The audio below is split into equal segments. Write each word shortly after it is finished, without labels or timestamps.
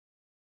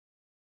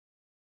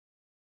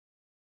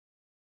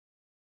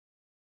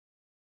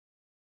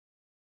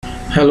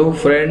Hello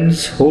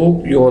friends,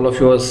 hope all of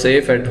you are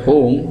safe at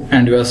home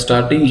and we are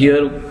starting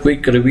here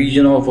quick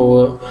revision of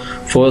our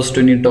first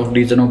unit of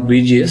design of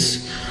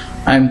bridges.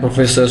 I am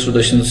Professor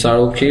Sudarshan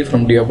Sarokhe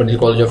from D.R. Patil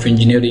College of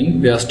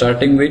Engineering. We are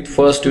starting with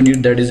first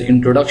unit, that is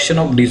introduction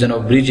of design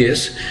of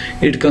bridges.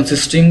 It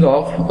consisting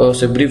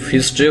of a brief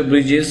history of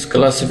bridges,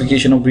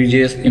 classification of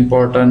bridges,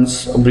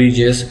 importance of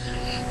bridges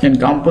and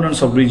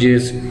components of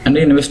bridges and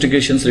the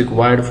investigations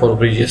required for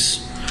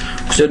bridges.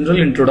 General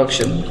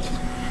introduction.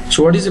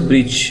 So what is a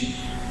bridge?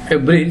 A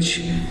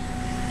bridge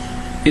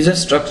is a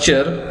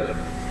structure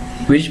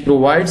which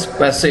provides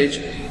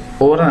passage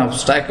over an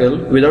obstacle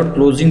without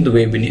closing the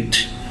way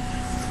beneath.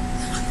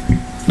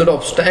 That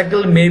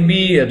obstacle may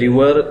be a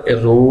river, a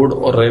road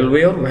or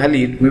railway or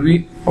valley, it may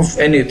be of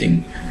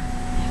anything.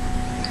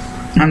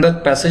 And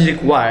that passage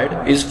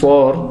required is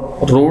for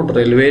road,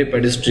 railway,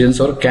 pedestrians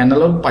or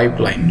canal or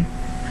pipeline.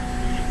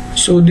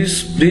 So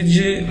this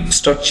bridge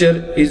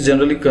structure is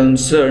generally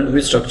concerned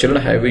with structural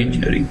and highway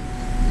engineering.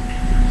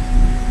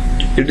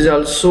 It is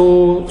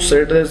also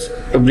said as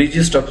a bridge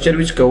structure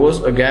which covers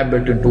a gap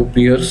between two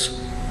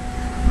piers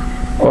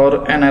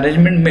or an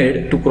arrangement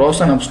made to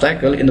cross an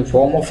obstacle in the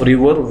form of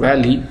river,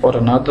 valley or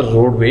another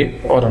roadway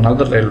or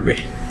another railway.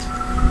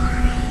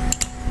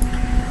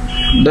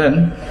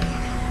 Then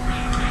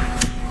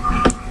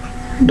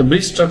the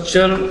bridge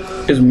structure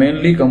is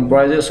mainly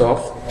comprises of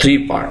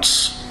three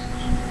parts.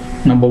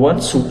 Number one,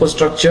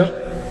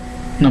 superstructure.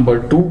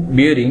 Number two,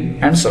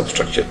 bearing and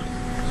substructure.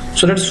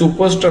 So that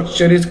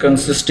superstructure is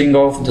consisting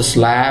of the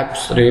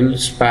slabs,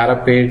 rails,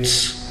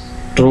 parapets,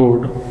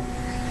 road,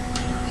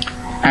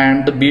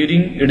 and the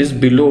bearing, it is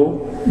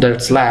below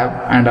that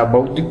slab and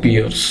above the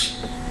piers,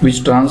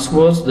 which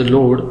transfers the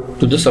load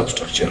to the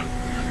substructure.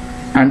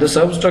 And the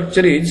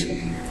substructure is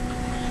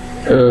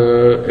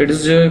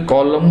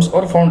columns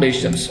or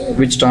foundations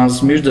which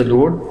transmit the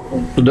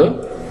load to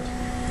the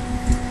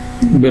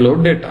below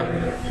data.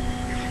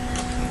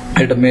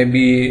 It may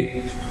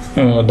be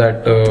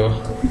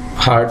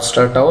hard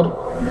strata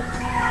or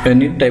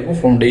any type of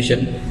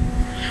foundation.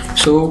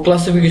 So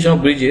classification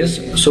of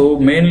bridges, so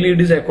mainly it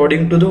is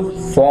according to the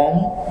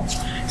form.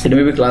 It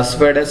may be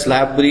classified as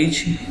slab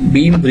bridge,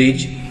 beam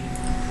bridge,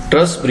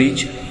 truss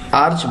bridge,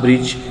 arch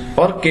bridge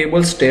or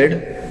cable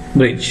stayed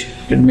bridge.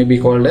 It may be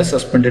called as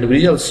suspended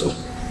bridge also.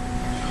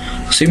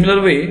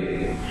 Similar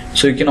way,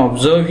 so you can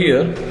observe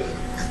here,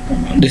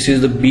 this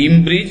is the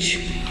beam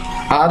bridge,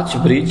 arch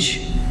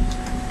bridge,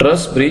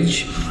 truss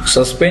bridge,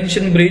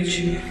 suspension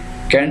bridge,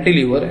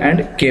 cantilever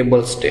and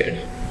cable stayed.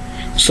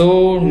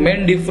 So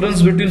main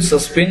difference between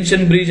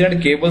suspension bridge and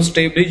cable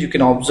stay bridge, you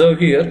can observe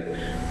here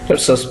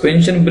that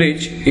suspension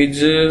bridge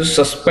is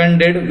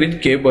suspended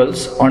with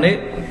cables on a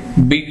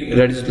big,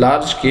 that is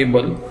large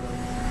cable.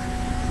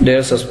 There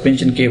are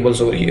suspension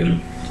cables over here,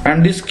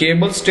 and this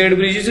cable stayed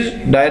bridge is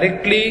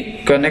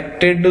directly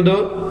connected to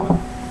the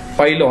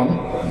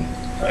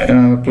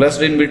pylon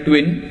placed in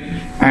between,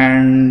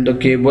 and the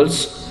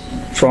cables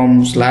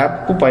from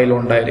slab to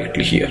pylon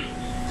directly here.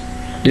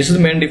 This is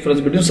the main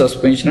difference between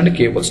suspension and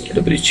cable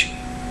stayed bridge.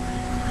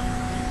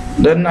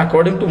 Then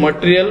according to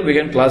material, we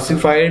can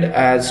classify it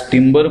as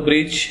timber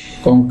bridge,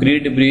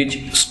 concrete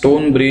bridge,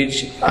 stone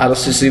bridge,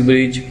 RCC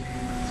bridge,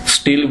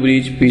 steel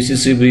bridge,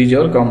 PCC bridge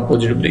or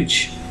composite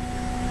bridge.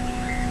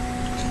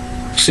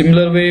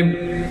 Similar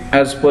way,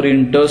 as per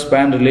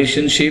interspan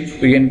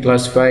relationship, we can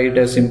classify it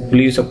as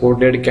simply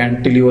supported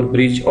cantilever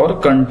bridge or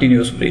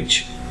continuous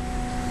bridge.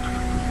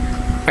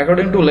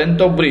 According to length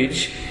of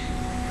bridge,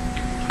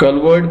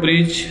 culvert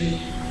bridge,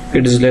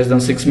 it is less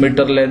than 6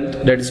 meter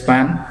length, that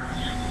span.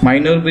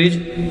 Minor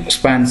bridge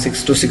span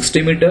 6 to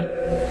 60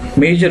 meter.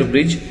 Major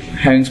bridge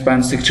having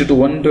span 60 to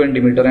 120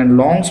 meter, and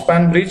long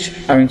span bridge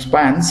having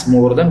spans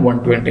more than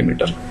 120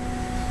 meter.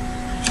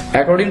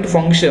 According to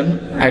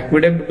function,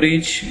 aqueduct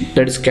bridge,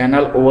 that is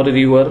canal over a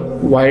river,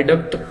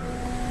 viaduct,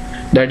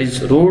 that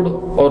is road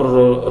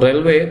or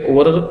railway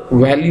over a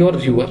valley or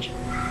river.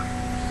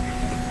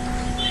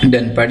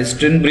 Then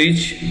pedestrian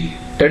bridge,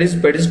 that is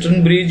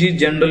pedestrian bridge is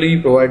generally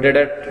provided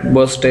at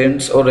bus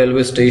stands or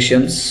railway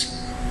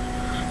stations.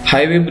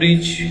 Highway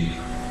bridge,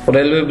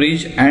 railway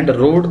bridge and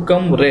road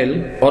cum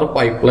rail or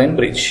pipeline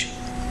bridge.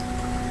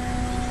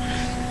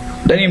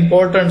 Then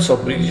importance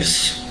of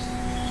bridges.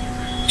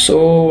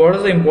 So what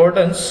is the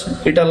importance?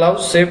 It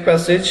allows safe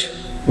passage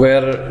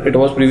where it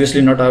was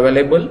previously not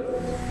available.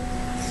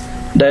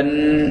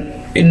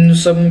 Then in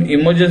some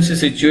emergency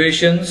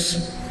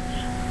situations,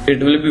 it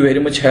will be very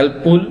much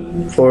helpful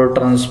for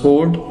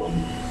transport,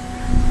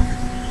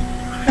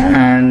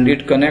 and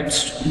it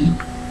connects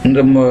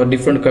the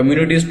different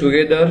communities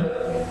together.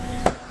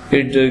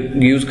 It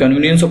gives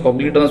convenience of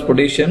public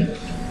transportation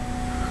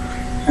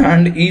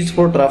and ease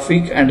for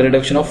traffic and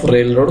reduction of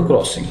railroad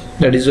crossing,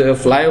 that is a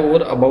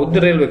flyover above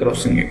the railway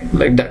crossing,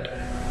 like that.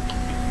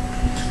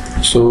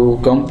 So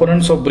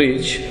components of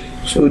bridge,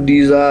 so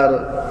these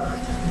are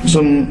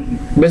some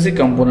basic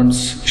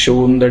components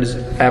shown, that is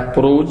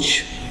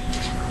approach,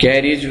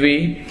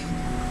 carriageway,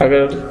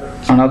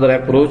 another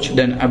approach,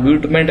 then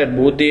abutment at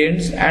both the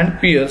ends and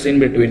piers in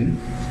between.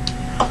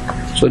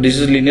 So this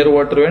is linear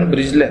waterway and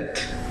bridge length,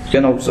 you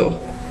can observe.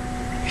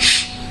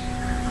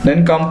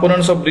 Then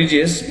components of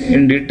bridges.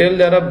 In detail,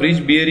 there are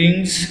bridge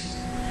bearings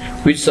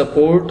which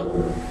support,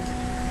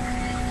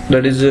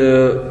 that is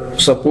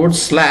support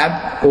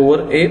slab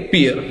over a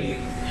pier,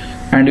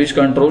 and which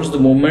controls the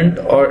movement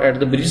or at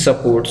the bridge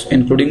supports,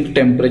 including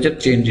temperature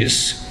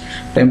changes.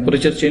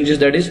 Temperature changes,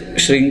 that is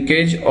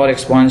shrinkage or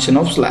expansion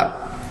of slab.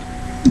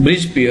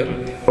 Bridge pier,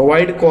 a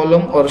wide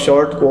column or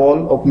short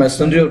wall of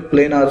masonry or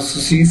plain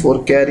RCC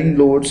for carrying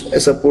loads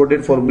as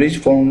supported for bridge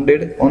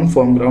founded on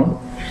firm ground.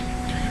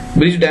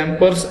 Bridge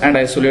dampers and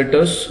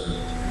isolators,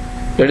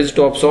 that is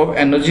to absorb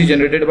energy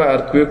generated by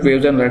earthquake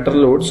waves and lateral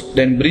loads.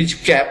 Then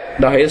bridge cap,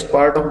 the highest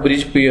part of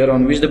bridge pier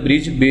on which the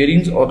bridge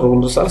bearings or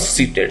rollers are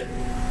seated.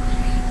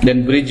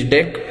 Then bridge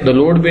deck, the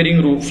load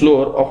bearing roof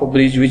floor of a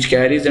bridge which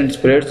carries and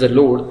spreads the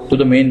load to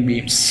the main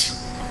beams.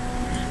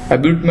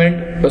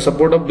 Abutment, the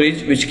support of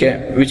bridge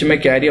which may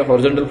carry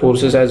horizontal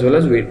forces as well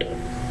as weight.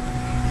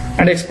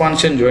 And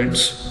expansion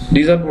joints.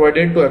 These are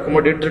provided to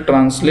accommodate the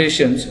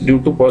translations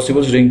due to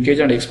possible shrinkage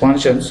and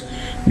expansions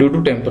due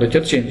to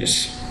temperature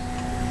changes.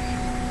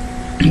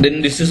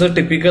 Then this is a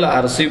typical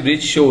RC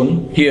bridge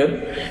shown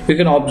here. You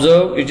can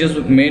observe it is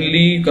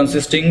mainly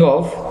consisting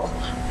of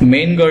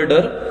main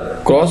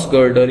girder, cross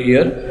girder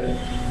here,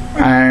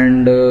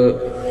 and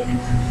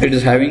it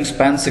is having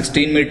span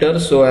 16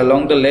 meters. So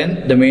along the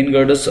length the main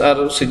girders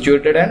are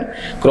situated and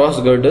cross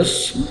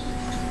girders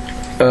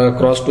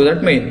cross to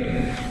that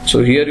main.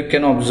 So here you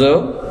can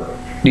observe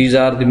these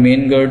are the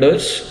main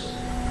girders,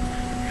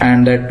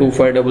 and that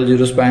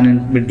 2500 span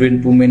in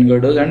between two main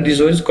girders, and this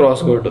is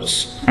cross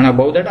girders, and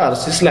above that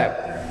RC slab.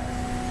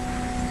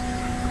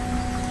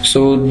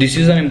 So this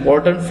is an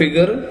important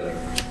figure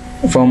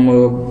from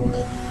a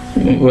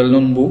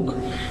well-known book.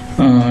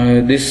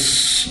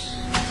 This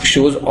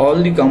shows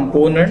all the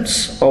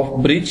components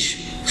of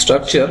bridge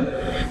structure.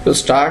 To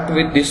start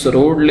with this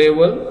road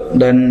level,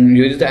 then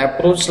here is the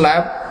approach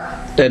slab,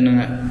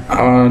 then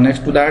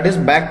next to that is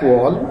back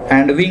wall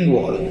and wing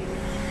wall.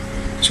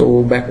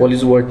 So back wall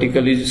is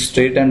vertically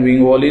straight and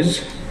wing wall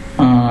is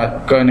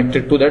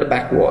connected to that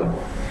back wall.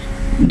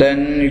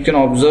 Then you can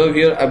observe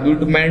here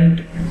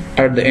abutment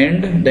at the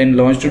end, then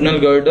longitudinal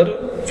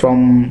girder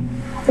from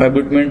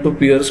abutment to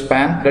pier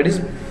span, that is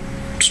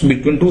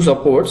between two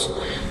supports,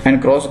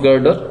 and cross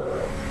girder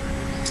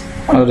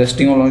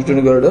resting on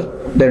longitudinal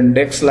girder, then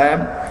deck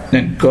slab,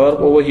 then curve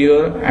over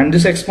here, and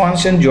this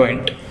expansion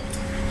joint.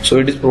 So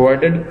it is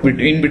provided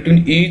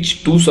between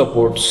each two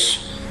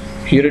supports.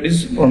 Here it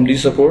is from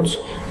these supports.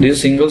 This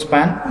is single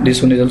span,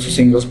 this one is also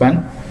single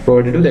span,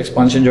 provided with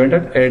expansion joint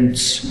at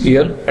ends,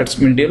 here at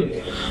middle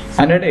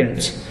and at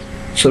ends.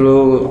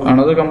 So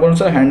another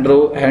components are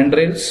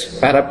handrails,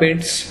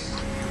 parapets.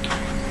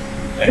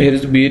 Here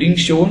is bearing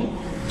shown,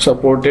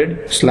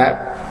 supported slab.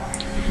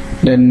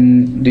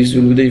 Then this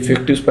will be the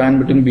effective span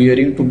between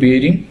bearing to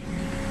bearing.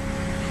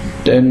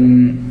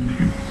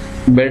 Then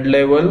bed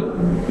level,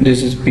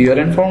 this is pier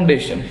and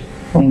foundation.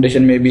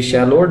 Foundation may be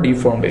shallow or deep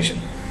foundation.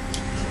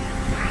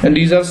 And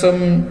these are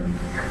some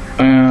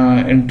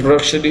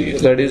introductory,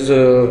 that is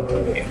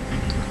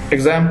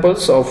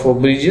examples of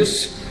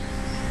bridges.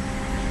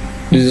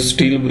 This is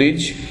steel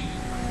bridge,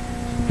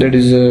 that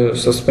is a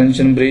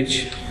suspension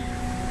bridge.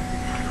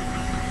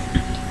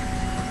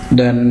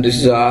 Then this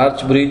is a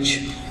arch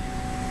bridge,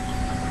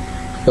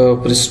 a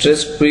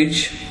pre-stressed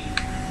bridge.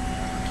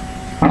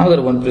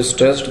 Another one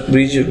pre-stressed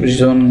bridge which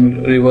is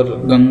on river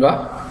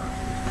Ganga.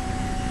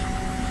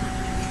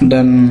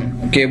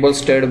 Then cable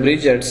stayed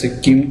bridge at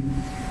Sikkim.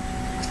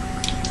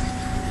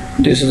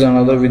 This is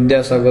another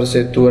Vidyasagar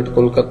Setu at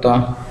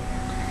Kolkata.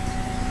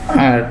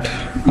 At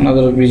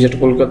another bridge at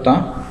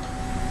Kolkata.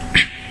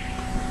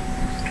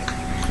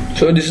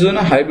 So this is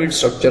a hybrid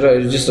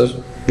structure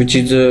which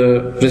is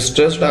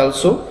pre-stressed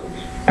also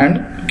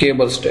and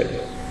cable stayed.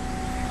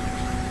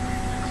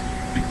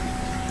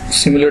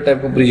 Similar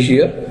type of bridge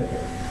here.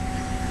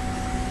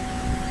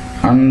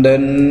 And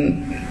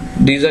then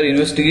these are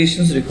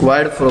investigations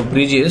required for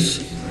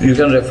bridges. You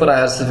can refer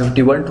IRC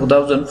 51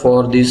 2000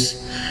 for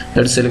this,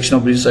 that is selection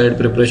of bridge site,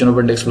 preparation of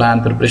index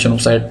plan, preparation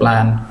of site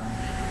plan,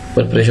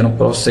 preparation of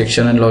cross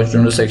section and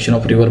longitudinal section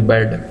of river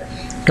bed,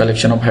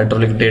 collection of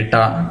hydraulic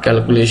data,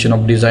 calculation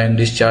of design,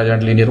 discharge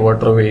and linear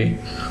waterway,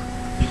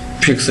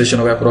 fixation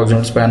of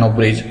approximate span of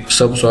bridge,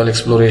 subsoil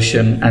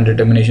exploration and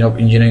determination of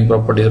engineering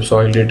properties of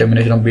soil,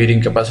 determination of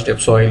bearing capacity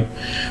of soil,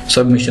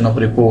 submission of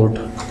report.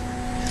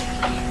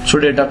 So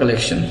data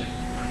collection.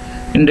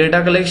 In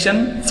data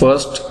collection,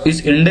 first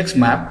is index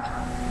map.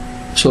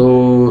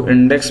 So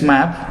index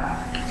map,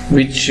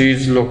 which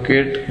is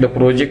locate the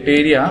project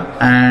area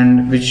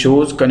and which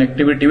shows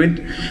connectivity with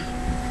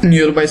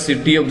nearby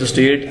city of the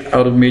state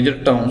or major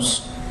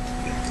towns.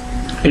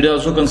 It is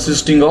also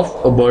consisting of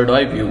a bird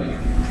eye view.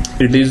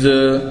 It is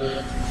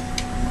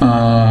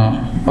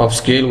of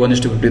scale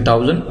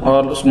 1:50,000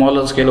 or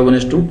smaller scale of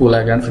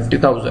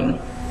 1:250,000.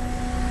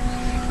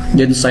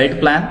 Then site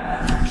plan.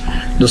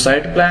 The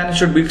site plan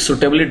should be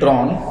suitably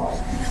drawn,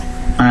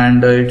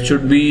 and it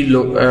should be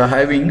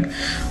having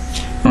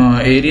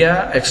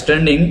area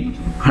extending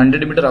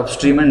 100 meter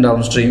upstream and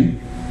downstream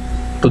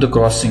to the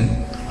crossing,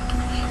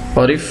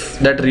 or if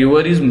that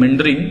river is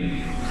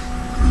meandering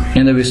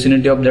in the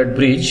vicinity of that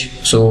bridge,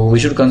 so we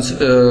should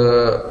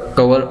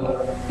cover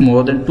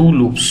more than 2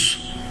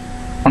 loops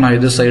on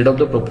either side of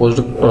the proposed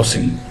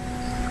crossing.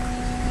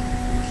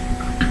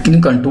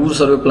 In contour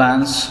survey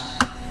plans,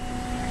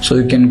 so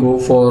you can go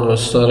for a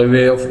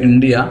survey of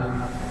India,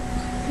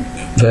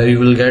 where you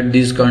will get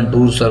these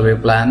contour survey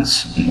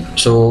plans.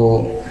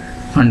 So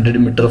 100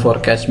 meter for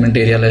catchment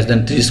area less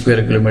than 3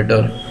 square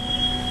kilometer,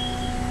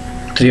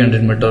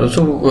 300 meter.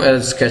 So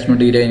as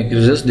catchment area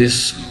increases,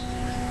 this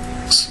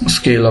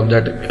scale of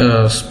that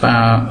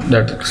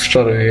that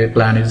survey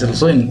plan is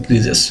also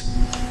increases.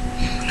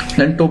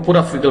 Then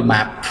topographical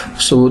map.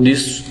 So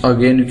this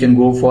again you can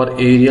go for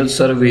aerial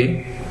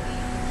survey,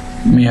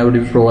 may have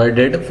to be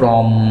provided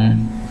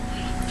from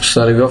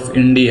Survey of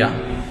India.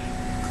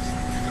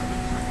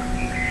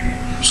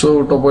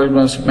 So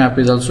topographical map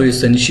is also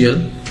essential.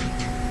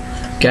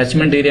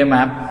 Catchment area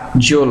map,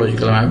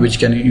 geological map,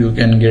 which you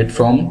can get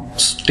from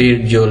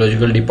State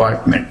Geological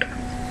Department.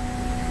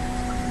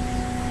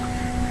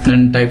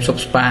 Then types of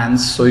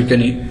spans. So you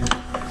can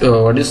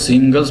what is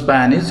single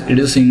span is? It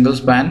is single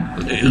span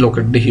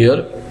located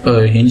here,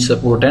 hinge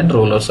support and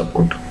roller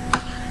support.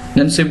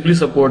 Then simply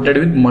supported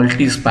with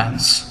multi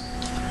spans.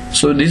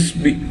 So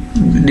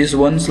this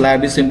one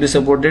slab is simply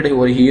supported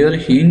over here,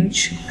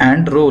 hinge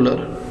and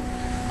roller.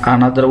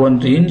 Another one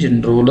hinge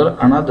and roller,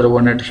 another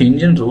one at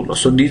hinge and roller.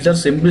 So these are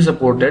simply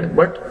supported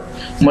but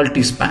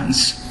multi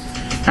spans,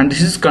 and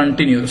this is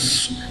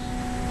continuous.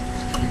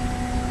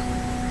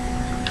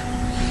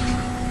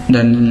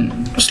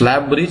 Then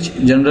slab bridge.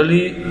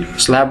 Generally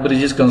slab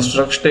bridge is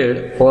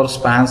constructed for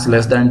spans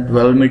less than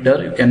 12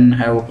 meter.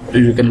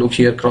 You can look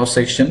here, cross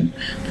section,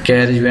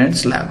 carriageway and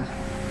slab.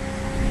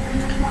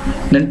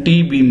 Then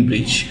T-beam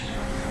bridge.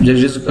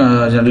 This is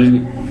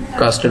generally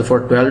casted for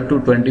 12 to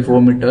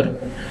 24 meter,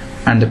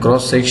 and the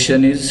cross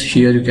section is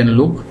here. You can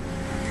look,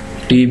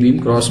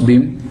 T-beam, cross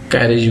beam,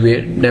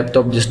 carriageway. Depth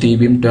of this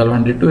T-beam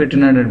 1200 to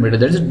 1800 meter.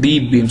 That is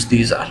deep beams.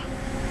 These are.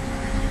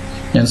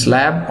 And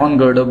slab on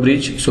girder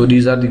bridge. So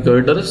these are the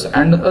girders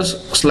and a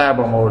slab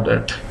about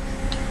that.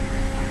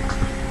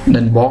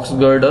 Then box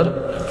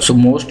girder. So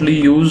mostly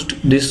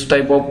used this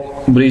type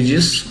of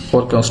bridges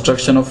for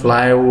construction of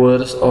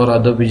flyovers or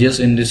other bridges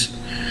in this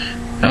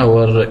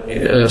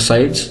our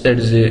sites, that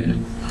is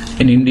in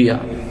India,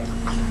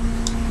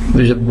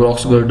 which are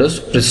box girders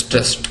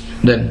pre-stressed.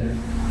 Then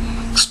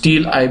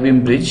steel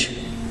I-beam bridge.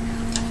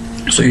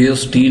 So here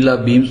steel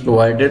beams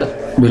provided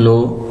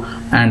below,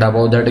 and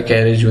above that a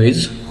carriageway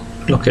is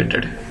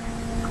located.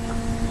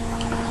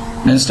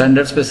 And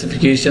standard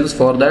specifications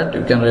for that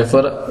you can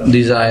refer.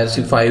 These are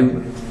IRC 5,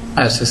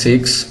 IRC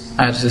 6,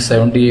 IRC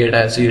 78,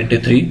 IRC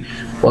 83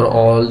 for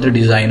all the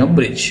design of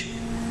bridge.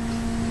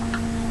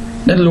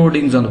 Then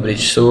loadings on the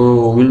bridge.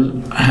 So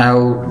we'll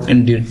have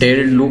in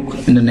detailed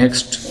look in the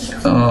next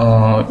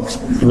our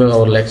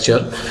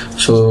lecture.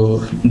 So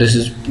this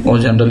is more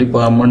generally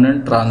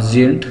permanent,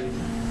 transient,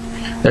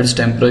 that is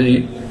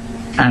temporary,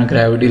 and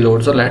gravity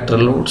loads or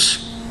lateral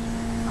loads.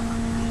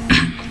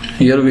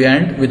 Here we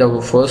end with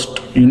our first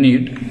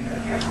unit,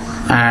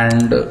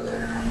 and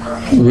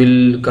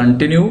we'll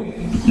continue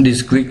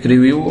this quick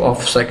review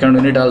of second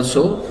unit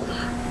also,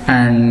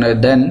 and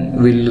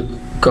then we'll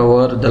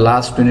cover the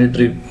last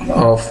unit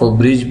of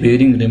bridge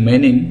bearing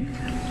remaining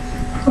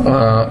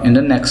in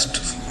the next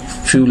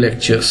few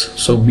lectures.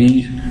 So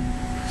be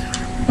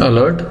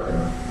alert.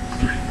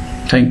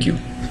 Thank you.